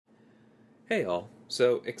Hey all.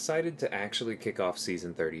 So excited to actually kick off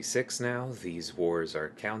season 36 now. These wars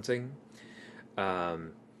are counting.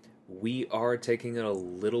 Um, we are taking it a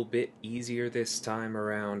little bit easier this time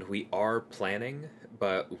around. We are planning,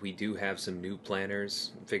 but we do have some new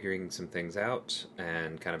planners figuring some things out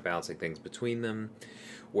and kind of balancing things between them.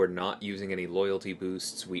 We're not using any loyalty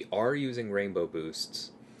boosts. We are using rainbow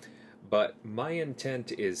boosts. But my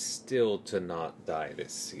intent is still to not die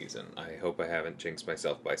this season. I hope I haven't jinxed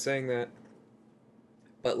myself by saying that.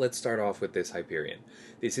 But let's start off with this Hyperion.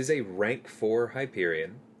 This is a rank 4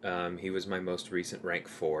 Hyperion. He was my most recent rank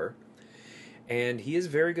 4. And he is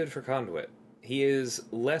very good for Conduit. He is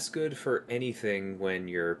less good for anything when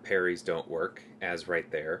your parries don't work, as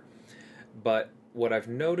right there. But what I've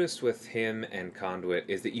noticed with him and Conduit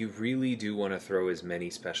is that you really do want to throw as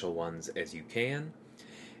many special ones as you can.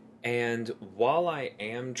 And while I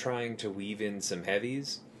am trying to weave in some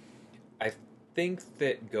heavies, I think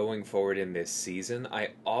that going forward in this season,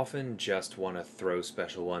 I often just want to throw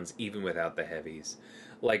special ones even without the heavies.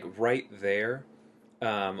 Like right there,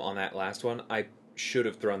 on that last one, I should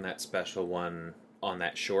have thrown that special one on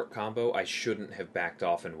that short combo. I shouldn't have backed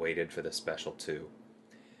off and waited for the special two.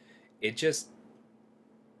 It just,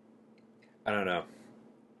 I don't know.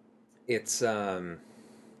 It's,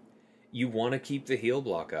 you want to keep the heal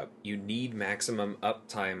block up. You need maximum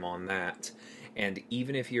uptime on that. And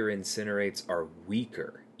even if your incinerates are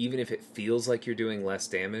weaker, even if it feels like you're doing less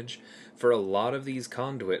damage, for a lot of these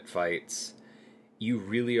conduit fights, you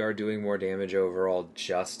really are doing more damage overall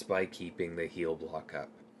just by keeping the heal block up.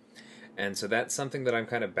 And so that's something that I'm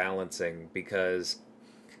kind of balancing, because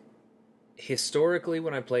historically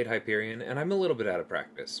when I played Hyperion, and I'm a little bit out of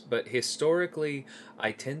practice, but historically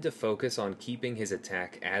I tend to focus on keeping his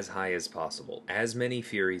attack as high as possible, as many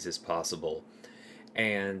Furies as possible.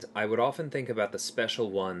 And I would often think about the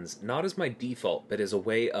special ones not as my default, but as a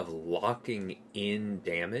way of locking in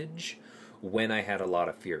damage when I had a lot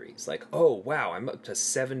of Furies. Like, oh wow, I'm up to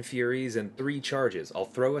 7 Furies and 3 charges. I'll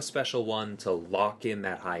throw a special one to lock in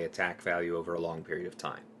that high attack value over a long period of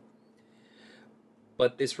time.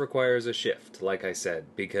 But this requires a shift, like I said,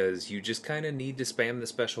 because you just kind of need to spam the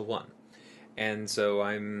special one. And so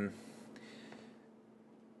I'm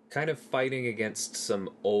kind of fighting against some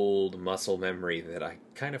old muscle memory that I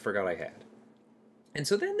kind of forgot I had. And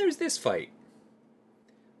so then there's this fight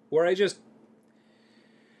where I just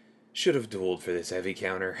should have dueled for this heavy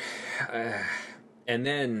counter. And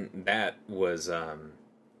then that was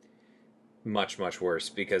much, much worse,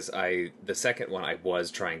 because the second one I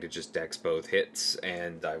was trying to just dex both hits,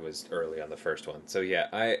 and I was early on the first one. So yeah,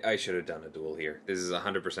 I should have done a duel here. This is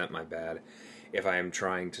 100% my bad. If I am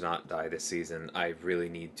trying to not die this season, I really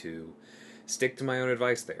need to stick to my own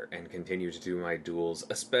advice there and continue to do my duels,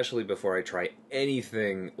 especially before I try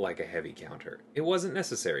anything like a heavy counter. It wasn't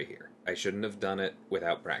necessary here. I shouldn't have done it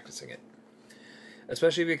without practicing it.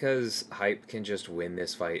 Especially because Hype can just win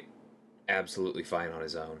this fight absolutely fine on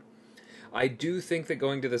his own. I do think that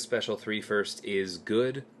going to the special 3 first is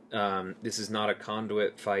good. This is not a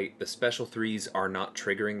conduit fight. The special 3s are not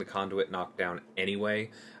triggering the conduit knockdown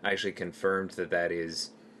anyway. I actually confirmed that that is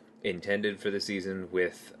intended for the season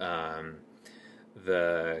with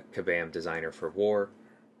the Kabam designer for War.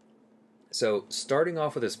 So starting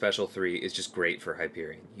off with a special 3 is just great for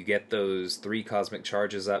Hyperion. You get those 3 cosmic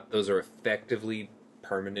charges up. Those are effectively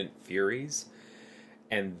permanent Furies.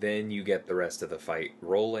 And then you get the rest of the fight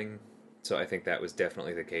rolling. So I think that was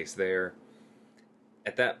definitely the case there.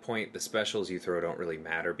 At that point, the specials you throw don't really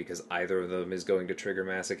matter, because either of them is going to trigger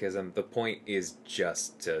Masochism. The point is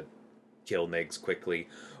just to kill Nigs quickly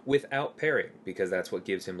without parrying, because that's what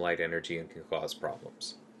gives him light energy and can cause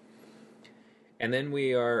problems. And then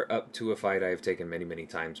we are up to a fight I've taken many, many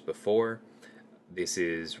times before. This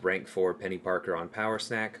is rank 4 Penny Parker on Power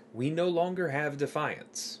Snack. We no longer have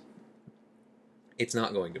Defiance. It's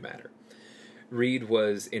not going to matter. Reed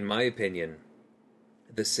was, in my opinion,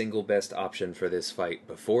 the single best option for this fight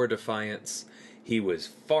before Defiance. He was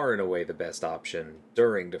far and away the best option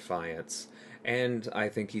during Defiance, and I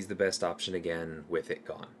think he's the best option again with it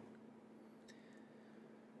gone.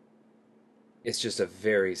 It's just a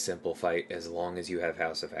very simple fight as long as you have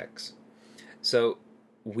House of X. So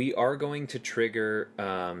we are going to trigger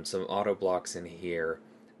some auto blocks in here,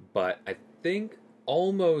 but I think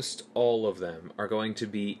almost all of them are going to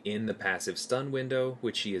be in the passive stun window,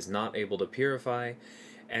 which he is not able to purify,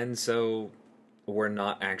 and so we're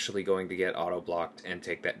not actually going to get auto-blocked and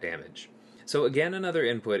take that damage. So again, another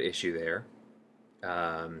input issue there.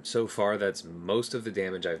 So far, that's most of the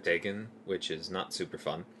damage I've taken, which is not super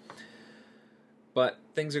fun. But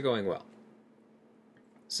things are going well.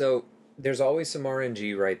 So there's always some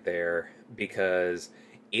RNG right there, because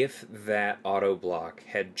if that auto block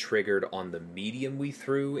had triggered on the medium we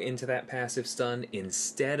threw into that passive stun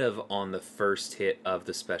instead of on the first hit of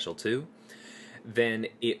the special 2, then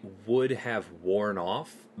it would have worn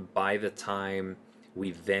off by the time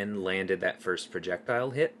we then landed that first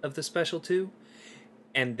projectile hit of the special 2,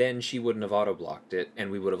 and then she wouldn't have auto-blocked it, and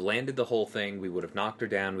we would have landed the whole thing, we would have knocked her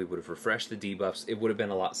down, we would have refreshed the debuffs, it would have been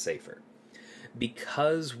a lot safer.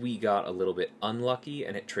 Because we got a little bit unlucky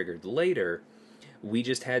and it triggered later, we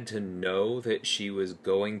just had to know that she was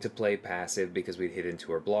going to play passive because we'd hit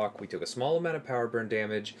into her block. We took a small amount of power burn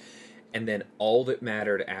damage, and then all that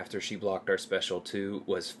mattered after she blocked our special 2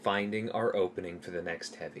 was finding our opening for the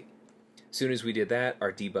next heavy. As soon as we did that,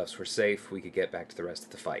 our debuffs were safe, we could get back to the rest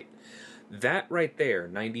of the fight. That right there,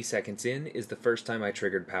 90 seconds in, is the first time I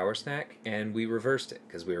triggered Power Snack, and we reversed it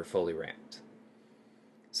because we were fully ramped.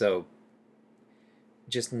 So,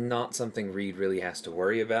 just not something Reed really has to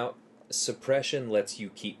worry about. Suppression lets you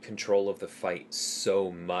keep control of the fight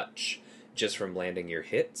so much just from landing your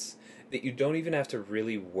hits that you don't even have to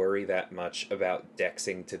really worry that much about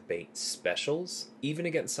dexing to bait specials, even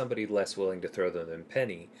against somebody less willing to throw them than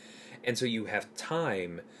Peni. And so you have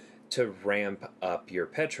time to ramp up your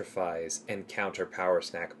Petrifies and counter Power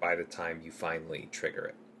Snack by the time you finally trigger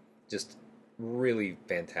it. Just really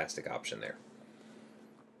fantastic option there.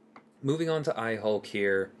 Moving on to iHulk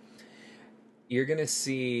here, you're going to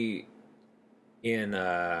see in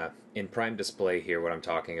Prime Display here what I'm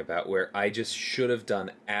talking about, where I just should have done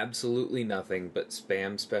absolutely nothing but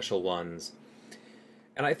spam special ones.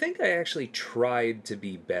 And I think I actually tried to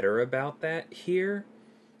be better about that here.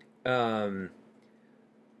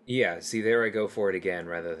 Yeah, see, there I go for it again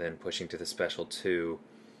rather than pushing to the special 2.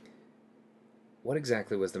 What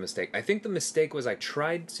exactly was the mistake? I think the mistake was I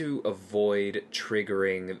tried to avoid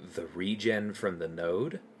triggering the regen from the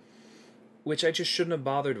node, which I just shouldn't have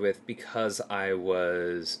bothered with because I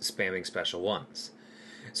was spamming special ones.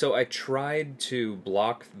 So I tried to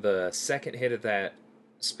block the second hit of that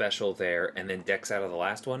special there and then dex out of the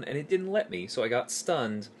last one, and it didn't let me, so I got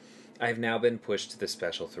stunned. I've now been pushed to the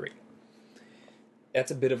special 3. That's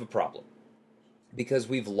a bit of a problem, because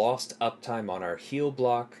we've lost uptime on our heal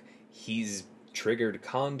block, he's triggered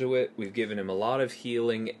Conduit, we've given him a lot of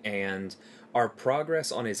healing, and our progress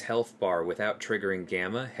on his health bar without triggering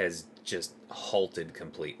Gamma has just halted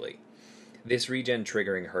completely. This regen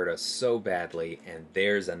triggering hurt us so badly, and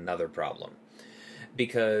there's another problem.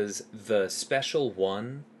 Because the special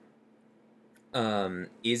 1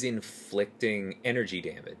 is inflicting energy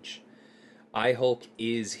damage. iHulk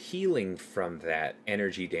is healing from that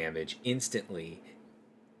energy damage instantly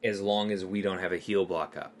as long as we don't have a heal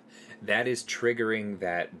block up. That is triggering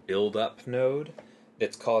that build-up node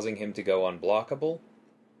that's causing him to go unblockable.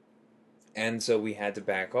 And so we had to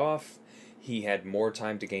back off. He had more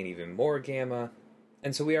time to gain even more Gamma.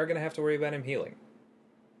 And so we are going to have to worry about him healing.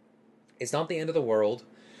 It's not the end of the world.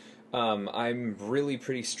 I'm really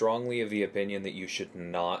pretty strongly of the opinion that you should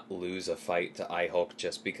not lose a fight to iHulk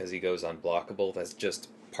just because he goes unblockable. That's just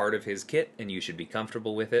part of his kit, and you should be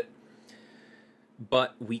comfortable with it.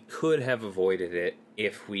 But we could have avoided it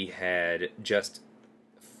if we had just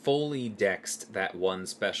fully dexed that one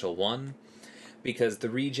special 1, because the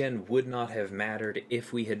regen would not have mattered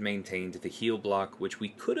if we had maintained the heal block, which we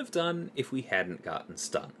could have done if we hadn't gotten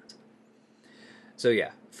stunned. So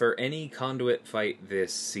yeah, for any Conduit fight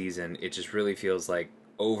this season, it just really feels like,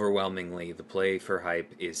 overwhelmingly, the play for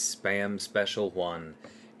Hype is spam special 1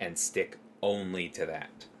 and stick only to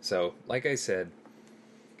that. So, like I said,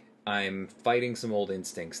 I'm fighting some old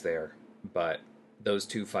instincts there, but those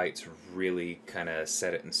 2 fights really kind of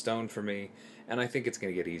set it in stone for me, and I think it's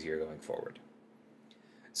going to get easier going forward.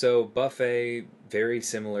 So, Buffet, very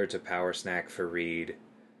similar to Power Snack for Reed.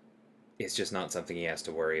 It's just not something he has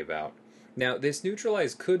to worry about. Now, this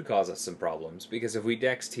Neutralize could cause us some problems, because if we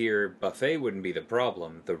dexed here, Buffet wouldn't be the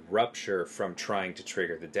problem. The Rupture from trying to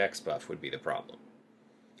trigger the dex buff would be the problem.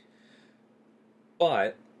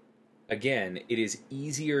 But, again, it is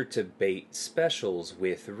easier to bait specials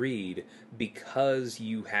with Reed because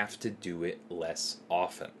you have to do it less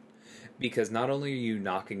often. Because not only are you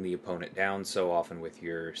knocking the opponent down so often with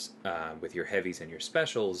your heavies and your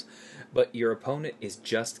specials, but your opponent is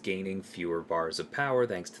just gaining fewer bars of power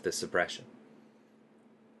thanks to the suppression.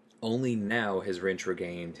 Only now has Rintrah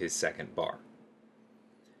gained his second bar.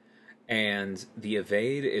 And the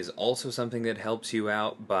evade is also something that helps you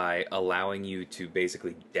out by allowing you to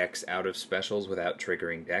basically dex out of specials without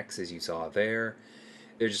triggering dex, as you saw there.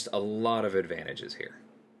 There's just a lot of advantages here.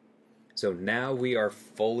 So now we are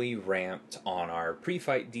fully ramped on our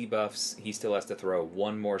pre-fight debuffs. He still has to throw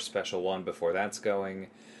one more special 1 before that's going.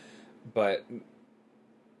 But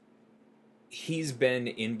He's been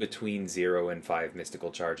in between 0 and 5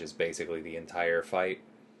 mystical charges basically the entire fight.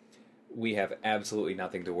 We have absolutely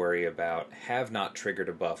nothing to worry about. Have not triggered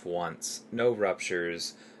a buff once. No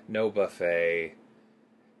ruptures. No buffet.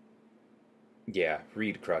 Yeah,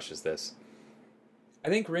 Reed crushes this. I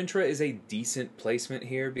think Rintrah is a decent placement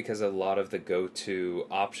here because a lot of the go-to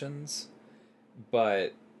options.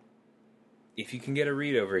 But if you can get a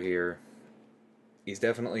Reed over here, he's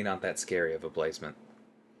definitely not that scary of a placement.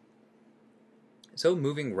 So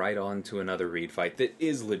moving right on to another Reed fight that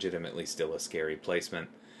is legitimately still a scary placement.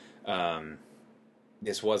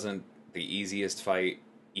 This wasn't the easiest fight,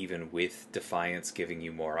 even with Defiance giving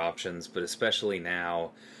you more options, but especially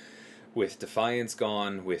now, with Defiance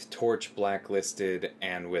gone, with Torch blacklisted,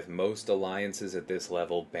 and with most alliances at this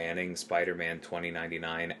level banning Spider-Man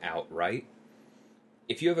 2099 outright.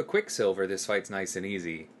 If you have a Quicksilver, this fight's nice and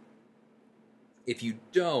easy. If you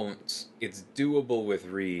don't, it's doable with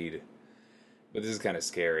Reed, but this is kind of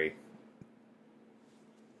scary.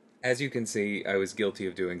 As you can see, I was guilty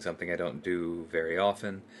of doing something I don't do very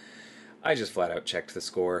often. I just flat out checked the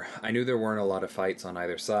score. I knew there weren't a lot of fights on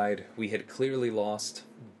either side. We had clearly lost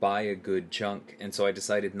by a good chunk, and so I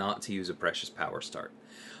decided not to use a precious power start.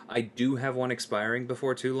 I do have one expiring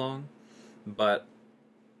before too long, but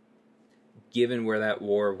given where that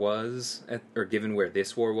war was, or given where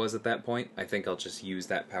this war was at that point, I think I'll just use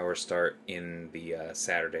that power start in the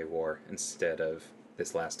Saturday war instead of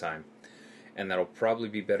this last time. And that'll probably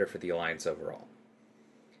be better for the Alliance overall.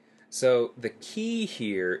 So the key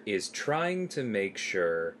here is trying to make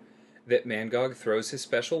sure that Mangog throws his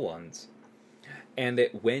special ones, and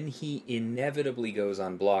that when he inevitably goes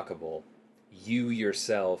unblockable, you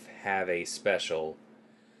yourself have a special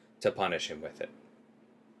to punish him with it.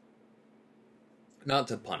 Not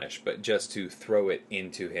to punish, but just to throw it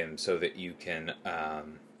into him so that you can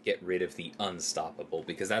get rid of the unstoppable,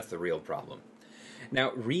 because that's the real problem.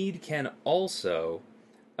 Now, Reed can also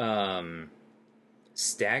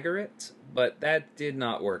stagger it, but that did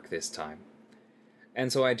not work this time. And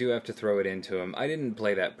so I do have to throw it into him. I didn't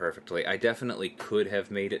play that perfectly. I definitely could have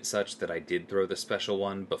made it such that I did throw the special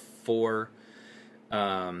one before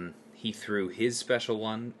he threw his special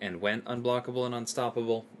one and went unblockable and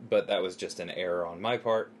unstoppable, but that was just an error on my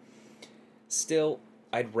part. Still,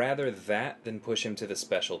 I'd rather that than push him to the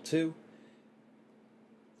special 2.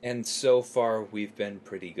 And so far, we've been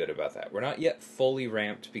pretty good about that. We're not yet fully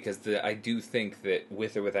ramped, because I do think that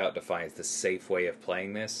with or without Defiance, the safe way of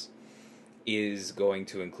playing this is going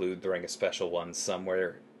to include throwing a special one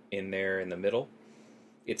somewhere in there in the middle.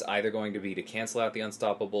 It's either going to be to cancel out the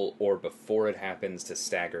unstoppable, or before it happens to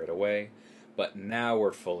stagger it away. But now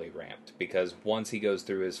we're fully ramped, because once he goes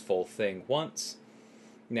through his full thing once,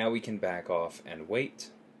 now we can back off and wait.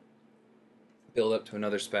 Build up to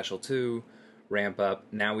another special 2. Ramp up.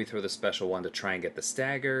 Now we throw the special one to try and get the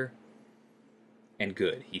stagger. And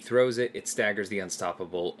good. He throws it, it staggers the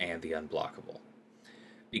unstoppable and the unblockable.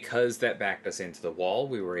 Because that backed us into the wall,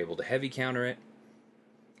 we were able to heavy counter it.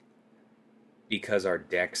 Because our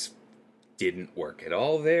decks didn't work at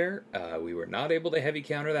all there, we were not able to heavy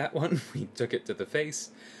counter that one. We took it to the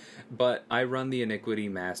face. But I run the Iniquity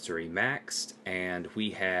Mastery maxed, and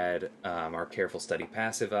we had our Careful Study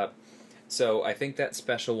passive up. So I think that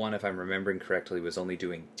special one, if I'm remembering correctly, was only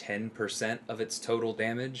doing 10% of its total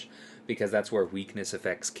damage, because that's where weakness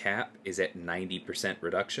effects cap is at 90%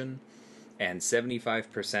 reduction, and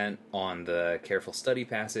 75% on the Careful Study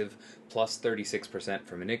passive, plus 36%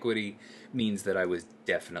 from Iniquity, means that I was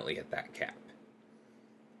definitely at that cap.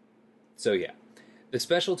 So yeah, the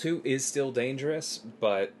special 2 is still dangerous,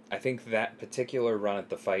 but I think that particular run at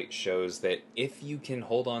the fight shows that if you can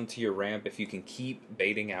hold on to your ramp, if you can keep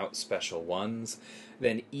baiting out special 1s,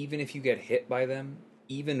 then even if you get hit by them,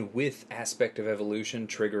 even with Aspect of Evolution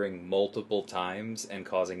triggering multiple times and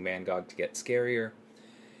causing Mangog to get scarier,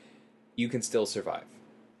 you can still survive.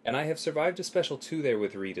 And I have survived a special 2 there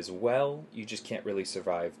with Reed as well. You just can't really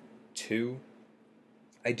survive 2.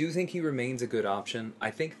 I do think he remains a good option.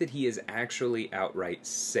 I think that he is actually outright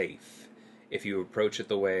safe if you approach it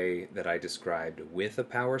the way that I described with a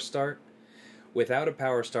power start. Without a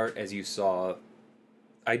power start, as you saw,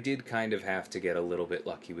 I did kind of have to get a little bit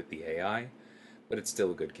lucky with the AI, but it's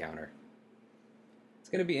still a good counter. It's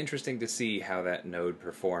going to be interesting to see how that node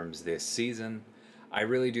performs this season. I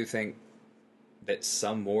really do think that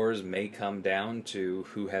some wars may come down to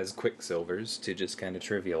who has Quicksilvers to just kind of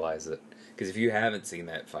trivialize it. Because if you haven't seen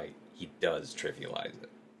that fight, he does trivialize it.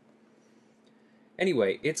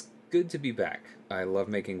 Anyway, it's good to be back. I love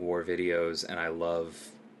making war videos, and I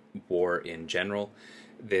love war in general.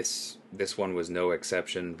 This one was no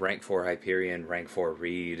exception. Rank 4 Hyperion, Rank 4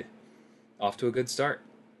 Reed. Off to a good start.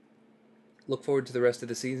 Look forward to the rest of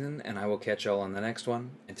the season, and I will catch y'all on the next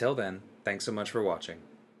one. Until then, thanks so much for watching,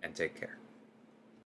 and take care.